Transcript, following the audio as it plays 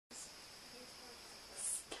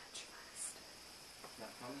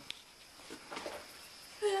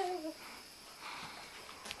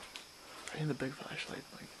hitting the big flashlight,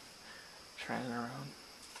 like, shining around.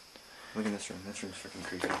 Look in this room. This room's freaking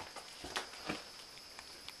creepy. What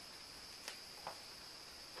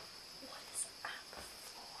is at the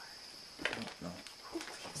floor? I don't know. Who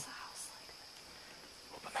leaves the house like that?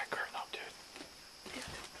 Open that curtain up, dude.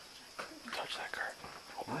 Touch that curtain.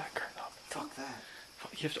 Open that curtain up. Fuck that.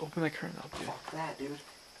 You have to open that curtain up, dude. Fuck that, dude.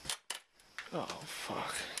 Oh,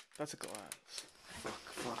 fuck. That's a glass.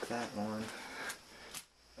 Fuck that, Lauren.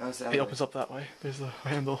 It opens up that way. There's the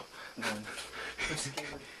handle. I'm scared.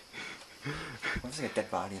 There's like a dead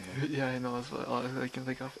body in there. Yeah, I know. That's what all I can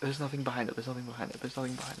think of. There's nothing behind it. There's nothing behind it. There's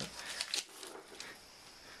nothing behind it.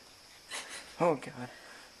 Oh, God.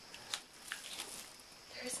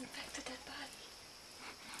 There is in fact a dead body.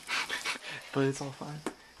 But it's all fine.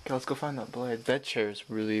 Okay, let's go find that blade. That chair is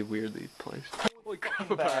really weirdly placed. Holy crap,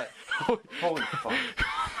 a bat. Holy fuck.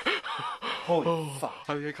 Holy fuck.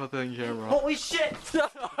 I think I caught that on camera. Holy shit!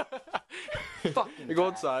 Fucking You go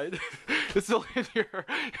inside. It's still in here.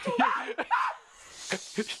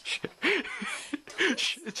 It's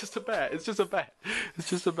just a bat. It's just a bat. It's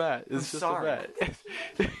just a bat. It's just a bat.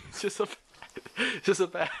 It's just a bat. It's just a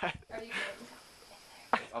bat. Are you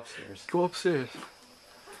going Upstairs. Go upstairs.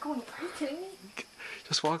 Are you kidding me?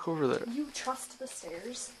 Just walk over there. You trust the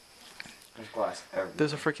stairs? There's glass everywhere.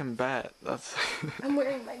 There's a freaking bat. That's. I'm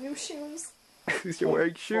wearing my new shoes. You're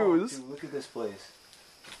wearing shoes. Dude, look at this place.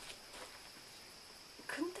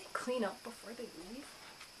 Couldn't they clean up before they leave?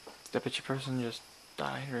 I bet your person just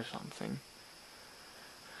died or something.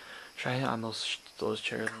 Try it on those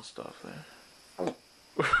chairs and stuff there. Oh.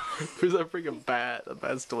 Where's that freaking bat? The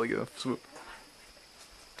bat's still gonna swoop.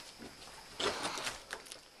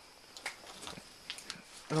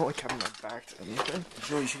 I don't like having my back to anything.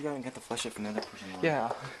 Joe, you should go and get the flashlight from the other person.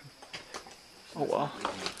 Yeah. Oh well.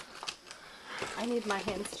 I need my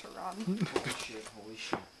hands to run. Holy shit, holy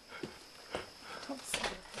shit. Don't say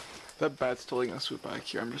it. That bat's totally gonna swoop back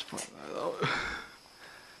here. I'm just pointing that out.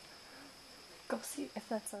 Go see if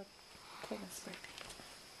that's a can of spray paint.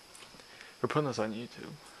 We're putting this on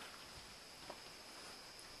YouTube.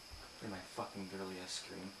 In my fucking girly ass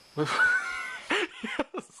scream.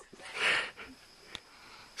 Yes.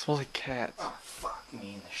 It smells like cats. Oh, fuck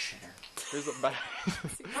me in the shitter. There's a bat.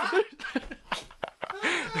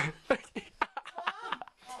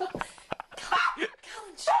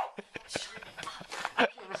 I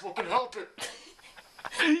can't fucking help it.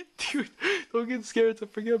 Dude, don't get scared. It's a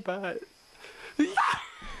freaking bat. Would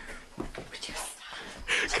you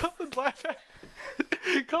stop? Colin, laugh at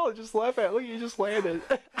it. Colin, just laugh at it. Look, you just landed.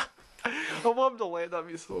 I want him to land on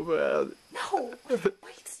me so bad. No, it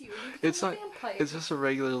bites you. It's not. Vampire. It's just a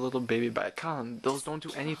regular little baby bat. Colin, those don't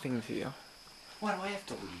do anything to you. Why do I have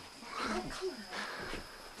to leave? Oh, come on.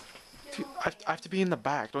 Dude, I have to be in the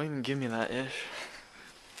back. Don't even give me that ish.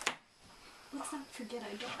 Let's not forget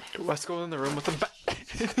I don't have Let's go in the room with the bat.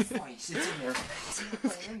 Twice, it's in there.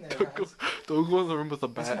 It's in there, guys. Don't go in the room with the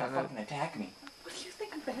It's bat. gonna fucking attack me. What do you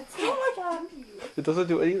think of bats? Oh my god. It doesn't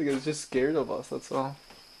do anything. It's just scared of us. That's all.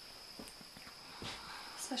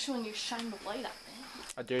 Especially when you shine the light on it.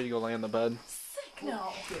 I dare you to go lay on the bed. Sick.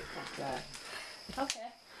 No. Shit, fuck that.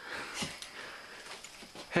 Okay.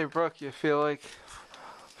 Hey, Brooke, you feel like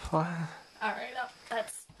what? Alright,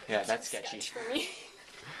 that's Yeah, that's too sketchy. sketch for me.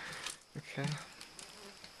 Okay.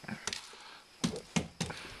 I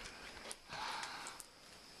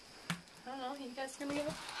don't know, you guys gonna go?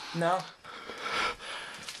 No.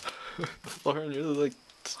 Lauren, you're like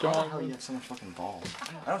How the hell strong. you have so much fucking balls?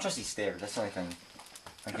 I don't trust these stairs. That's the only thing.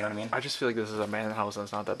 Like, you know what I mean? I just feel like this is a man house and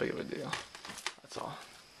it's not that big of a deal. That's all.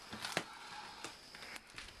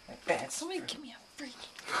 Like, bats. Somebody give me a freaking.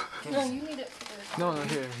 No, you need it for the. No,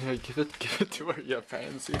 here, give it to her. Yeah,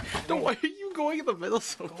 fancy. No, why are you going in the middle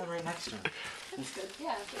so? Going right next to her. That's good.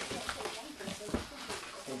 Yeah, if it's not for one person.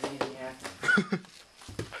 Don't do anything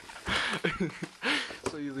happen.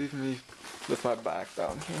 So you leave me with my back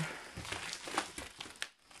down here.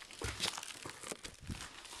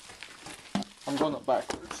 I'm going up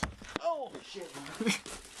backwards. Oh shit.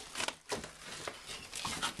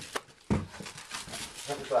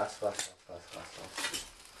 Glass.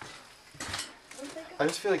 I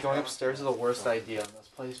just feel like going upstairs is the worst idea in this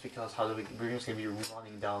place because we're just gonna be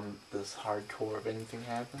running down this hardcore if anything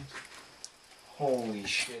happens. Holy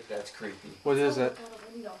shit, that's creepy. What is it? Go to the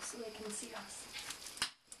window so they can see us.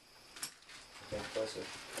 Okay, closer.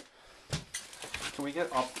 Can we get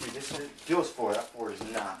up? Wait, this one feels forward. That floor does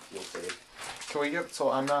not feel safe. Can we get so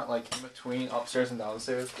I'm not like in between upstairs and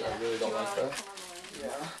downstairs? 'Cause I really don't like that.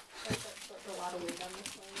 Yeah. There's a lot of weight on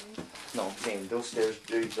this one. No, same. Those stairs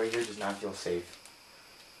right here does not feel safe.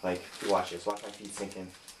 Like, watch this. Watch my feet sink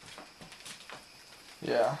in.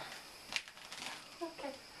 Yeah.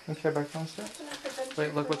 Okay, back downstairs.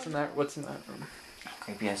 Wait, look, what's in that room?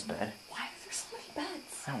 Creepy ass bed. Why are there so many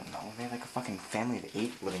beds? I don't know. They have like a fucking family of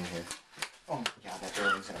 8 living here. Oh yeah, that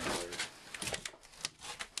building's gonna be weird.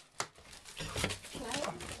 Can I have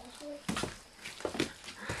a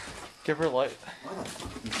Give her light. Why the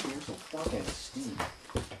fuck you smell so fucking steam?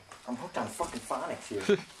 I'm hooked on fucking phonics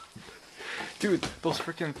here. Dude, those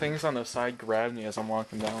freaking things on the side grabbed me as I'm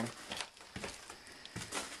walking down.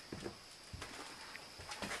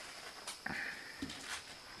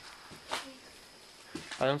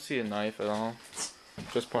 I don't see a knife at all.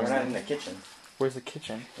 Just We're pointing. not in the kitchen. Where's the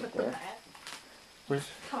kitchen? Put the bat. Where's?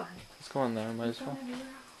 Come on. Let's go in there. Might as well.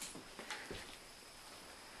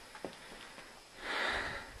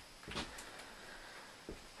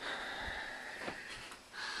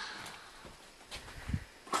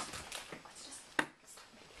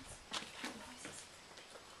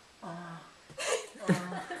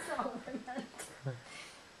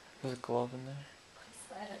 There's a glove in there.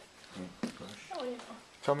 Oh, yeah.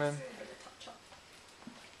 Come in.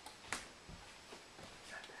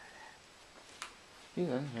 He's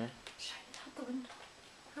in here. Shine it out the window.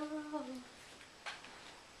 Oh.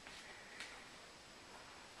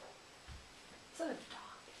 Is that a dog?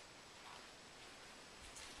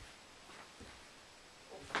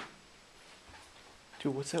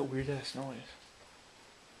 Dude, what's that weird ass noise?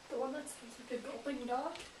 The one that sounds like a gulping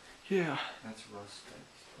dog? Yeah. That's Rust.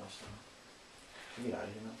 Can you get out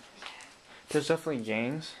of here now? There's definitely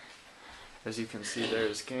gangs. As you can see,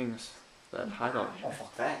 there's gangs that hide out Oh here.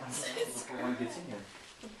 fuck that. Before one gets in here.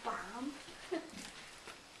 The bomb? Do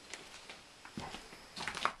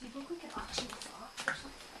you think we can auction this off or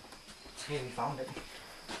something? Yeah, we found it.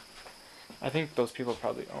 I think those people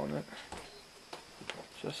probably own it.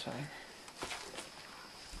 Just saying.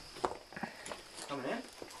 Coming in?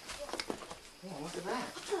 Oh, look at that.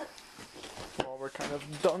 Well, we're kind of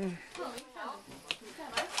done. Oh, we found it. We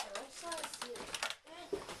found it. I just want to see it.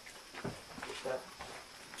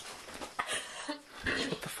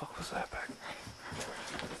 What the fuck was that back?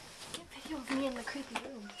 Get a video of me in the creepy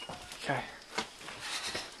room. Okay.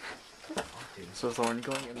 So is Lauren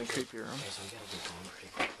going in the creepy room? Okay, so we gotta get going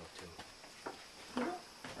pretty quick though too.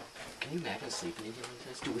 Can you imagine sleeping in here like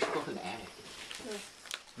this? Dude, we should go up in the attic.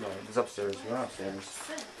 No, it's upstairs. We're not upstairs.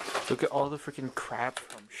 Look at all the freaking crap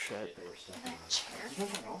from shit. They were stuck in That chair. You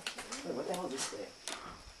think I know? Wait, what the hell is this thing?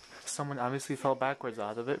 Someone obviously fell backwards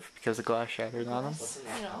out of it because the glass shattered on them. What's in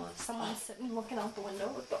that You know, pallet? someone's sitting looking out the window.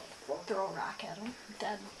 What the fuck? Throw a rock at him.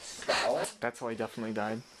 Dead. Skull? That's how he definitely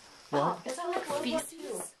died. Oh, is that like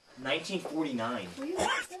feces? 1949. Will you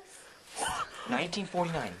like this?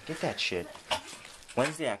 1949. Get that shit.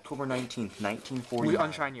 Wednesday, October 19th,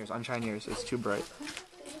 1949. Unshine yours. It's too bright.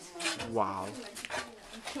 Wow.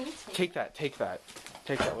 Can we Take that. Take that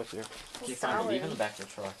with you. Okay, fine, leave in the back of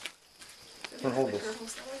the truck. Here, hold this.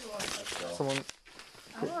 Someone.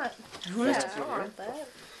 I want. Who is Yeah, I want that.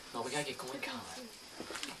 No, we gotta get going. Come on.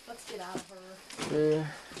 Let's get out of her. Yeah.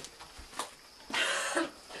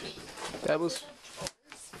 That was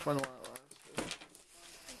fun while it lasted.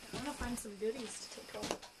 I want to find some goodies to take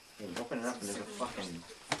home. Yeah, you open it up and there's a fucking...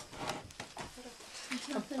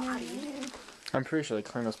 A body. I'm pretty sure they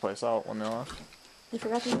cleaned this place out when they left. They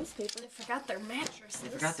forgot the newspaper. They forgot their mattresses. They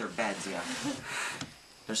forgot their beds, yeah.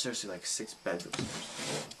 There's seriously like 6 beds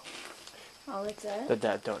upstairs. Oh, like that? The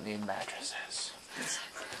dead don't need mattresses.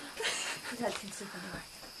 Your dad can sleep anywhere.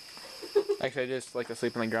 Actually, I just like to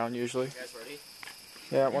sleep on the ground usually. You guys ready?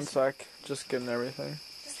 Yeah, one sec. Just getting everything.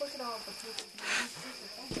 Just look at all of the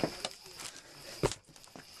people.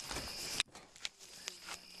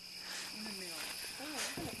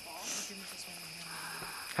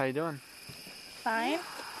 How you doing? Fine.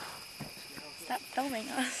 Stop filming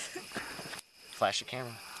us. Flash your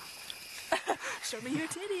camera. Show me your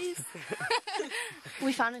titties.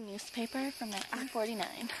 We found a newspaper from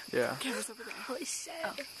 1949. Yeah. Camera's over there. Holy shit.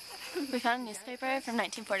 Oh. We found a newspaper from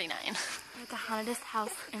 1949. At the hauntedest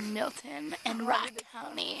house in Milton and Rock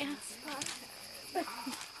County.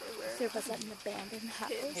 There was an abandoned house.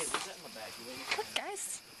 Hey, what's that in the back? You ready? Look,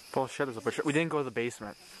 guys. Bullshit is a butcher. We didn't go to the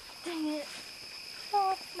basement. Dang it.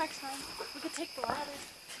 Oh, next time. We could take the ladder.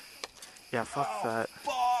 Yeah, fuck that.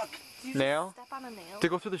 Fuck! Did you Nail? Step on a nail. To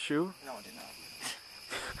go through the shoe? No, I did not.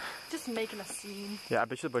 Just making a scene. Yeah, I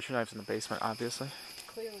bet you the butcher knife's in the basement, obviously.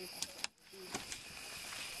 Clearly.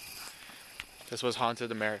 This was Haunted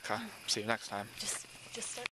America. See you next time. Just start.